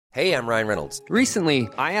Hey, I'm Ryan Reynolds. Recently,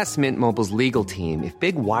 I asked Mint Mobile's legal team if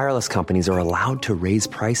big wireless companies are allowed to raise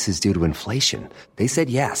prices due to inflation. They said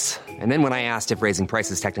yes. And then when I asked if raising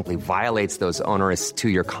prices technically violates those onerous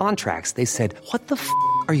two-year contracts, they said, "What the f***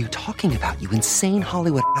 are you talking about, you insane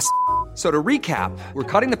Hollywood ass?" So to recap, we're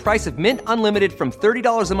cutting the price of Mint Unlimited from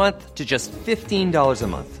 $30 a month to just $15 a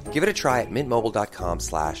month. Give it a try at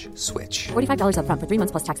mintmobile.com/switch. $45 up front for 3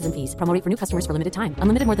 months plus taxes and fees. Promo rate for new customers for limited time.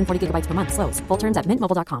 Unlimited more than 40 gigabytes per month. Slows full terms at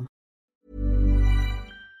mintmobile.com.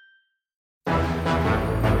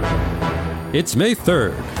 It's May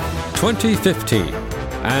 3rd, 2015,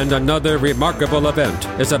 and another remarkable event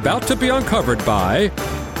is about to be uncovered by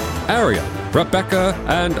Ariel, Rebecca,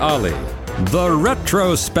 and Ali, the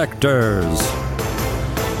Retrospectors.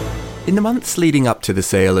 In the months leading up to the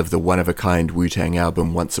sale of the one-of-a-kind Wu-Tang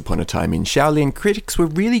album Once Upon a Time in Shaolin, critics were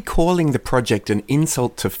really calling the project an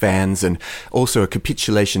insult to fans and also a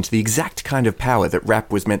capitulation to the exact kind of power that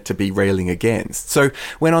rap was meant to be railing against. So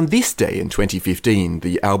when on this day in 2015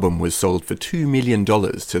 the album was sold for $2 million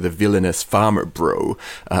to the villainous farmer bro,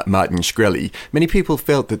 Martin Shkreli, many people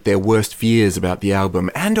felt that their worst fears about the album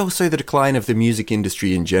and also the decline of the music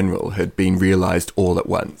industry in general had been realised all at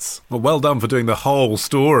once. Well done for doing the whole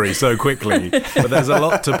story so quickly, but there's a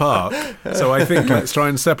lot to park. So I think let's try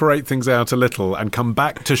and separate things out a little and come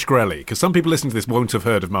back to Shkreli, because some people listening to this won't have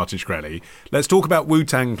heard of Martin Shkreli. Let's talk about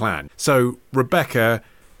Wu-Tang Clan. So, Rebecca,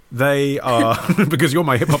 they are, because you're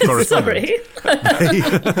my hip-hop correspondent. Sorry.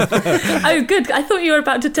 Oh, good. I thought you were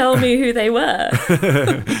about to tell me who they were.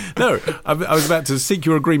 No, I was about to seek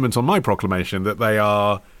your agreement on my proclamation that they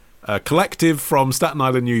are a collective from Staten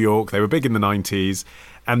Island, New York. They were big in the 90s,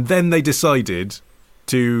 and then they decided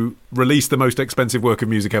to release the most expensive work of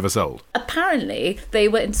music ever sold. Apparently, they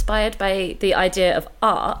were inspired by the idea of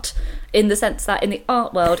art, in the sense that in the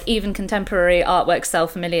art world, even contemporary artworks sell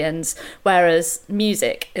for millions, whereas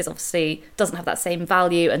music is obviously doesn't have that same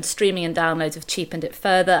value, and streaming and downloads have cheapened it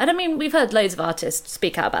further. And I mean, we've heard loads of artists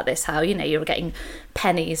speak out about this, how, you know, you were getting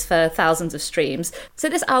pennies for thousands of streams. So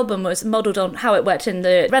this album was modelled on how it worked in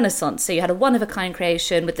the Renaissance. So you had a one-of-a-kind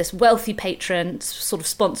creation with this wealthy patron sort of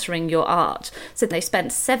sponsoring your art. So they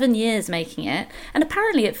spent 7 years making it, and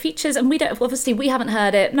apparently it features, and we haven't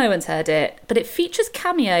heard it, no one's heard it, but it features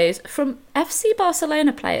cameos from FC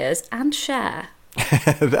Barcelona players and Cher.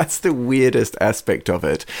 That's the weirdest aspect of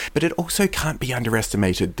it. But it also can't be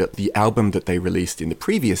underestimated that the album that they released in the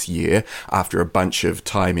previous year, after a bunch of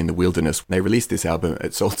time in the wilderness, they released this album,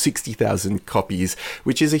 it sold 60,000 copies,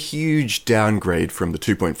 which is a huge downgrade from the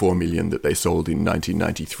 2.4 million that they sold in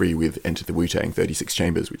 1993 with Enter the Wu-Tang 36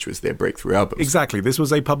 Chambers, which was their breakthrough album. Exactly. This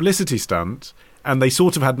was a publicity stunt. And they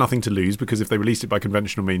sort of had nothing to lose, because if they released it by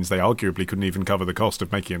conventional means, they arguably couldn't even cover the cost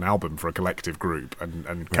of making an album for a collective group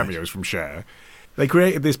and cameos from Cher. They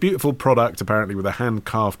created this beautiful product, apparently, with a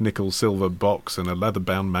hand-carved nickel-silver box and a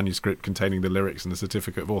leather-bound manuscript containing the lyrics and a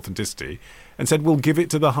certificate of authenticity, and said, we'll give it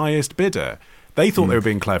to the highest bidder. They thought they were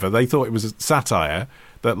being clever. They thought it was a satire,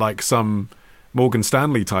 that like some Morgan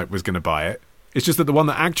Stanley type was going to buy it. It's just that the one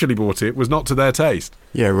that actually bought it was not to their taste.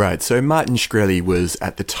 Yeah, right. So Martin Shkreli was,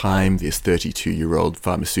 at the time, this 32-year-old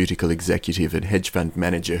pharmaceutical executive and hedge fund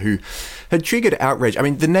manager who had triggered outrage. I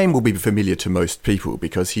mean, the name will be familiar to most people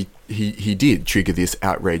because he did trigger this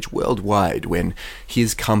outrage worldwide when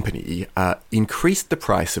his company increased the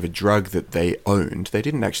price of a drug that they owned. They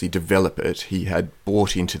didn't actually develop it. He had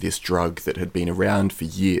bought into this drug that had been around for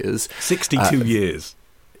years. 62 years.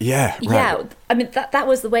 Yeah, right. Yeah, I mean, that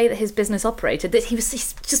was the way that his business operated. That he was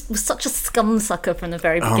such a scum sucker from the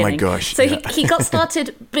very beginning. Oh my gosh. So he got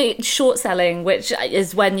started short selling, which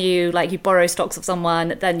is when you borrow stocks of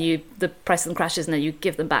someone, then the price of them crashes and then you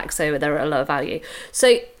give them back, so they're at a lower value.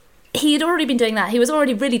 So he had already been doing that. He was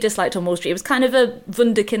already really disliked on Wall Street. He was kind of a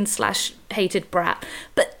wunderkind/hated brat.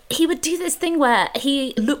 But he would do this thing where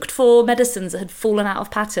he looked for medicines that had fallen out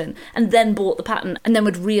of patent and then bought the patent and then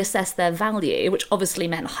would reassess their value, which obviously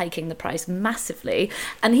meant hiking the price massively.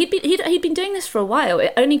 And he'd been doing this for a while.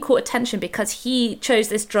 It only caught attention because he chose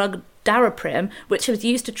this drug Daraprim, which was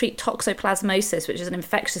used to treat toxoplasmosis, which is an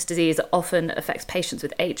infectious disease that often affects patients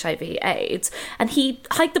with HIV/AIDS. And he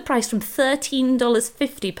hiked the price from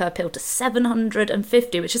 $13.50 per pill to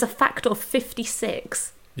 $750, which is a factor of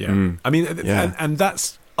 56. Yeah. I mean, and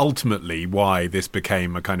that's ultimately why this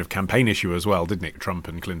became a kind of campaign issue as well, didn't it? Trump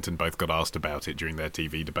and Clinton both got asked about it during their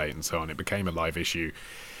TV debate and so on. It became a live issue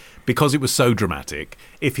because it was so dramatic.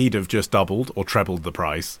 If he'd have just doubled or trebled the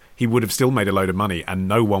price, he would have still made a load of money and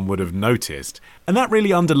no one would have noticed. And that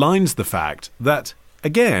really underlines the fact that,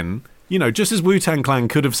 again, you know, just as Wu-Tang Clan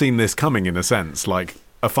could have seen this coming in a sense, like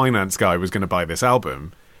a finance guy was going to buy this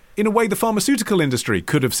album, in a way, the pharmaceutical industry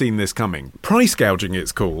could have seen this coming. Price gouging,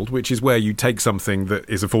 it's called, which is where you take something that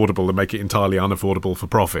is affordable and make it entirely unaffordable for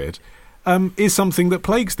profit, is something that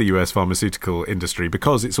plagues the US pharmaceutical industry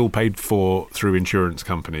because it's all paid for through insurance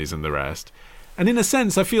companies and the rest. And in a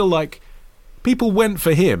sense, I feel like people went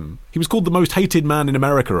for him. He was called the most hated man in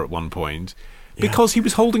America at one point because he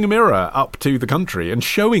was holding a mirror up to the country and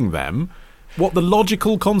showing them what the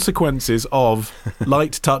logical consequences of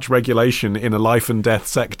light touch regulation in a life and death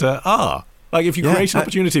sector are. Like, if you create an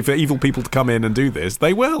opportunity for evil people to come in and do this,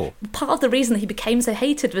 they will. Part of the reason that he became so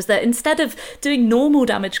hated was that instead of doing normal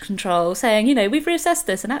damage control, saying, you know, we've reassessed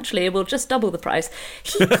this and actually it will just double the price,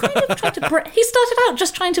 he kind of tried to... he started out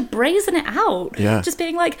just trying to brazen it out. Yeah. Just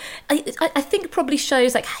being like... I think it probably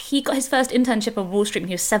shows, like, he got his first internship on Wall Street when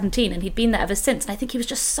he was 17 and he'd been there ever since. And I think he was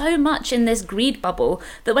just so much in this greed bubble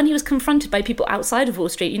that when he was confronted by people outside of Wall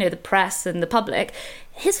Street, you know, the press and the public...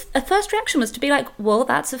 his first reaction was to be like, well,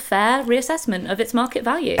 that's a fair reassessment of its market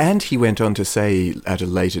value. And he went on to say at a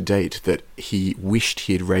later date that he wished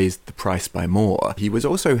he had raised the price by more. He was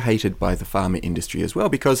also hated by the pharma industry as well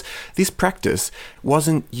because this practice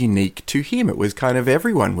wasn't unique to him. It was kind of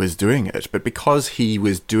everyone was doing it. But because he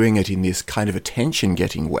was doing it in this kind of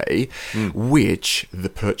attention-getting way, which the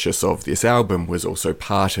purchase of this album was also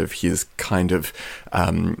part of his kind of,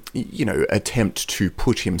 attempt to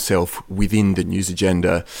put himself within the news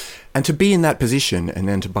agenda. And to be in that position and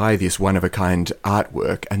then to buy this one-of-a-kind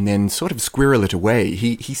artwork and then sort of squirrel it away,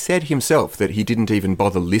 he said himself that he didn't even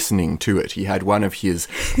bother listening to it. He had one of his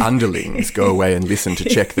underlings go away and listen to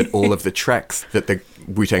check that all of the tracks that the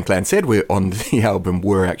Wu-Tang Clan said were on the album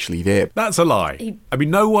were actually there. That's a lie. I mean,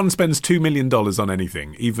 no one spends $2 million on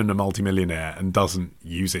anything, even a multimillionaire, and doesn't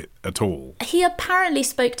use it at all. He apparently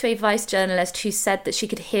spoke to a Vice journalist who said that she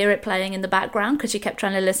could hear it playing in the background because she kept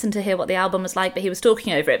trying to listen to hear what the album was like, but he was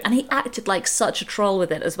talking over it. And he acted like such a troll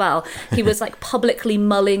with it as well. He was like publicly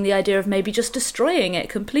mulling the idea of maybe just destroying it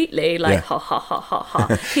completely, like ha ha ha ha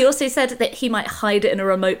ha. He also said that he might hide it in a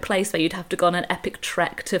remote place where you'd have to go on an epic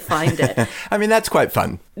trek to find it. I mean, that's quite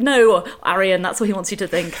fun. No, Arian, that's what he wants you to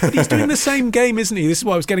think. But he's doing the same game, isn't he? This is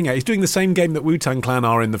what I was getting at. He's doing the same game that Wu-Tang Clan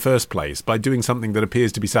are in the first place by doing something that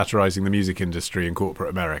appears to be satirising the music industry in corporate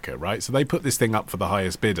America, right? So they put this thing up for the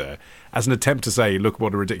highest bidder as an attempt to say, look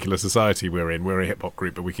what a ridiculous society we're in. We're a hip-hop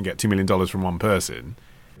group, but we can get $2 million from one person.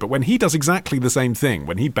 But when he does exactly the same thing,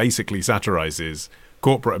 when he basically satirises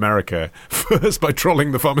corporate America, first by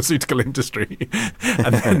trolling the pharmaceutical industry,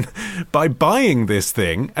 and then by buying this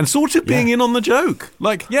thing and sort of being in on the joke.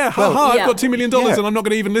 Like, I've got $2 million and I'm not going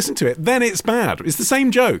to even listen to it. Then it's bad. It's the same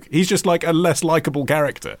joke. He's just like a less likeable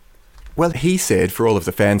character. Well, he said, for all of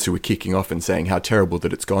the fans who were kicking off and saying how terrible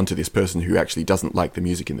that it's gone to this person who actually doesn't like the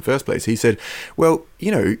music in the first place, he said, well,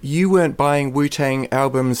 you weren't buying Wu-Tang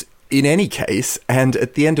albums in any case, and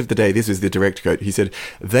at the end of the day, this is the direct quote, he said,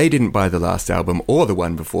 they didn't buy the last album or the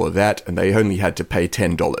one before that, and they only had to pay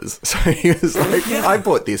 $10. So he was like, I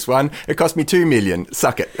bought this one, it cost me $2 million,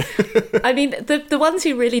 suck it. I mean, the ones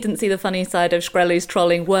who really didn't see the funny side of Shkreli's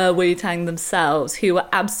trolling were Wu-Tang themselves, who were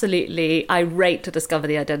absolutely irate to discover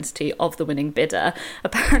the identity of the winning bidder.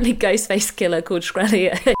 Apparently, Ghostface Killer called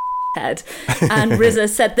Shkreli head. And RZA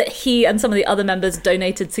said that he and some of the other members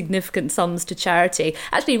donated significant sums to charity.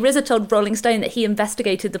 Actually, RZA told Rolling Stone that he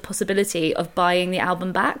investigated the possibility of buying the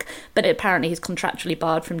album back, but apparently he's contractually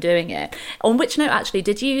barred from doing it. On which note, actually,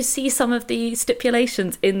 did you see some of the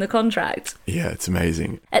stipulations in the contract? Yeah, it's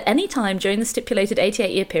amazing. At any time during the stipulated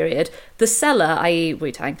 88-year period, the seller, i.e.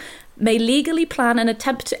 Wu-Tang, may legally plan and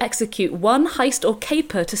attempt to execute one heist or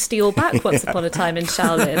caper to steal back Once Upon a Time in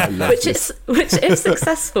Shaolin, which, if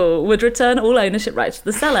successful, would return all ownership rights to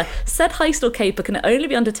the seller. Said heist or caper can only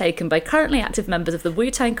be undertaken by currently active members of the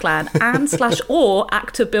Wu-Tang Clan and/or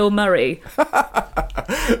actor Bill Murray.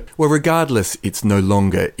 Well, regardless, it's no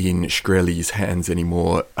longer in Shkreli's hands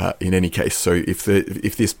anymore. In any case, so if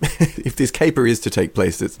this caper is to take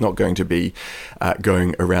place, it's not going to be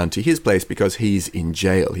going around to his place because he's in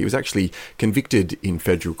jail. He was actually convicted in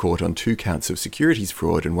federal court on 2 counts of securities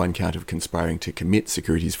fraud and 1 count of conspiring to commit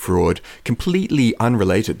securities fraud, completely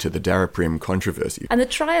unrelated to the Daraprim controversy. And the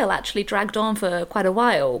trial actually dragged on for quite a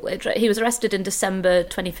while. He was arrested in December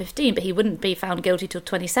 2015, but he wouldn't be found guilty till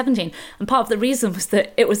 2017. And part of the reason was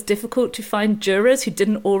that it was difficult to find jurors who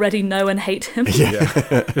didn't already know and hate him.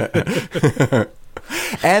 Yeah.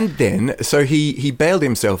 And then, so he bailed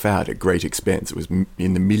himself out at great expense. It was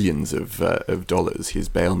in the millions of dollars, his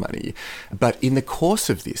bail money. But in the course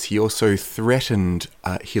of this, he also threatened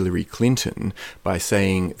Hillary Clinton by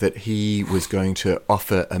saying that he was going to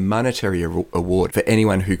offer a monetary award for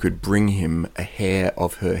anyone who could bring him a hair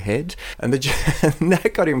of her head. And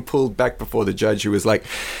that got him pulled back before the judge, who was like,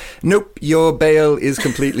 nope, your bail is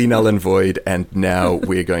completely null and void, and now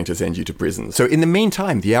we're going to send you to prison. So in the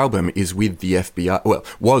meantime, the album is with the FBI, well,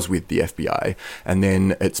 was with the FBI, and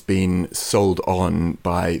then it's been sold on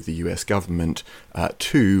by the US government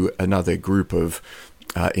to another group of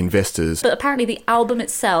investors. But apparently the album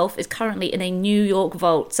itself is currently in a New York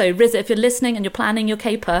vault. So RZA, if you're listening and you're planning your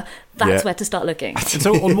caper, that's where to start looking. And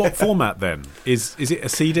so on what format then? Is it a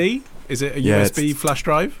CD? Is it a USB flash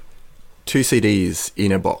drive? 2 CDs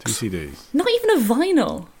in a box. 2 CDs. Not even a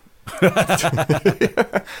vinyl.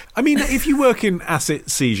 I mean, if you work in asset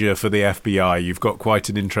seizure for the FBI, you've got quite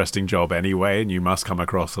an interesting job anyway, and you must come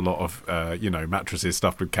across a lot of, mattresses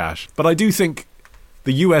stuffed with cash. But I do think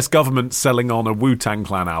the US government selling on a Wu-Tang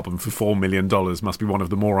Clan album for $4 million must be one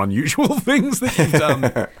of the more unusual things that you've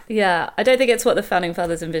done. Yeah, I don't think it's what the Founding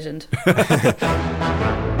Fathers envisioned.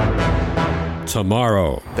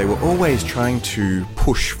 Tomorrow. They were always trying to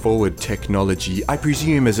push forward technology, I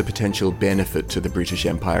presume as a potential benefit to the British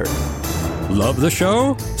Empire. Love the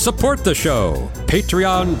show? Support the show.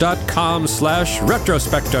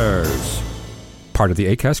 Patreon.com/retrospectors. Part of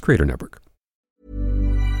the Acast Creator Network.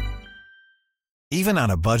 Even on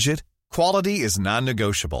a budget, quality is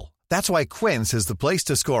non-negotiable. That's why Quince is the place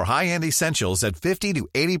to score high-end essentials at 50 to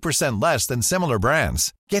 80% less than similar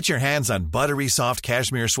brands. Get your hands on buttery soft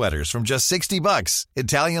cashmere sweaters from just $60,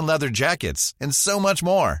 Italian leather jackets, and so much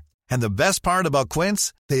more. And the best part about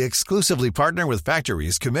Quince, they exclusively partner with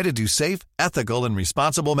factories committed to safe, ethical, and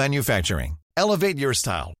responsible manufacturing. Elevate your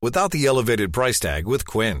style without the elevated price tag with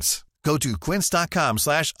Quince. Go to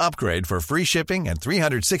quince.com/upgrade for free shipping and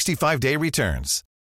 365-day returns.